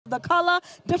the color,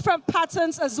 different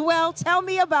patterns as well. Tell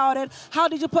me about it. How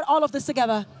did you put all of this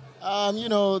together? You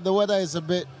know, the weather is a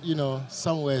bit,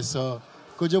 somewhere, so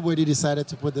Kojo Bodi decided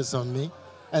to put this on me.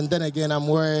 And then again, I'm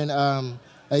wearing a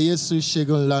Yesu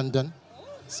Shegun London,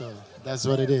 so that's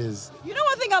what it is. You know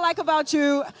one thing I like about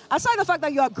you, aside the fact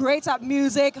that you're great at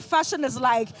music, fashion is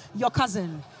like your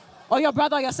cousin or your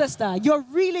brother or your sister. You're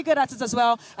really good at it as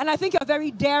well, and I think you're very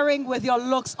daring with your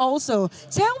looks also.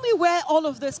 Tell me where all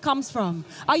of this comes from.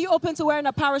 Are you open to wearing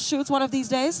a parachute one of these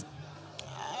days?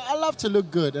 I love to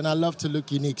look good and I love to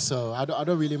look unique, so I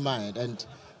don't really mind. And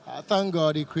thank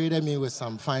God he created me with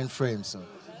some fine frames, so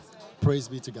praise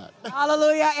be to God.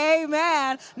 Hallelujah,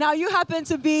 amen. Now you happen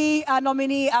to be a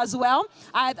nominee as well,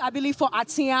 I believe for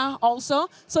Atia also.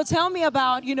 So tell me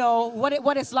about,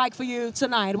 what it's like for you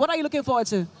tonight. What are you looking forward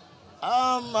to?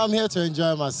 I'm here to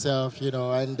enjoy myself,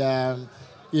 and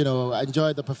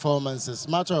enjoy the performances.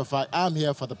 Matter of fact, I'm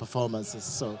here for the performances,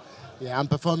 so. Yeah, I'm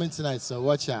performing tonight, so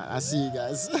watch out. I'll see you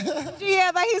guys.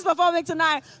 Yeah, that he's performing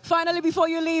tonight. Finally, before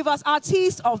you leave us,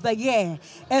 Artist of the Year.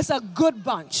 It's a good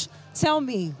bunch. Tell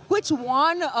me, which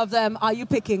one of them are you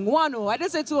picking? One, I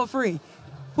didn't say two or three.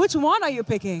 Which one are you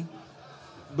picking?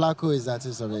 Blacko is the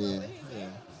Artist of the Year. Yeah,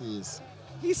 he is.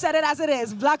 He said it as it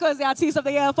is. Blacko is the Artist of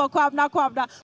the Year for Kwabena Kwabena.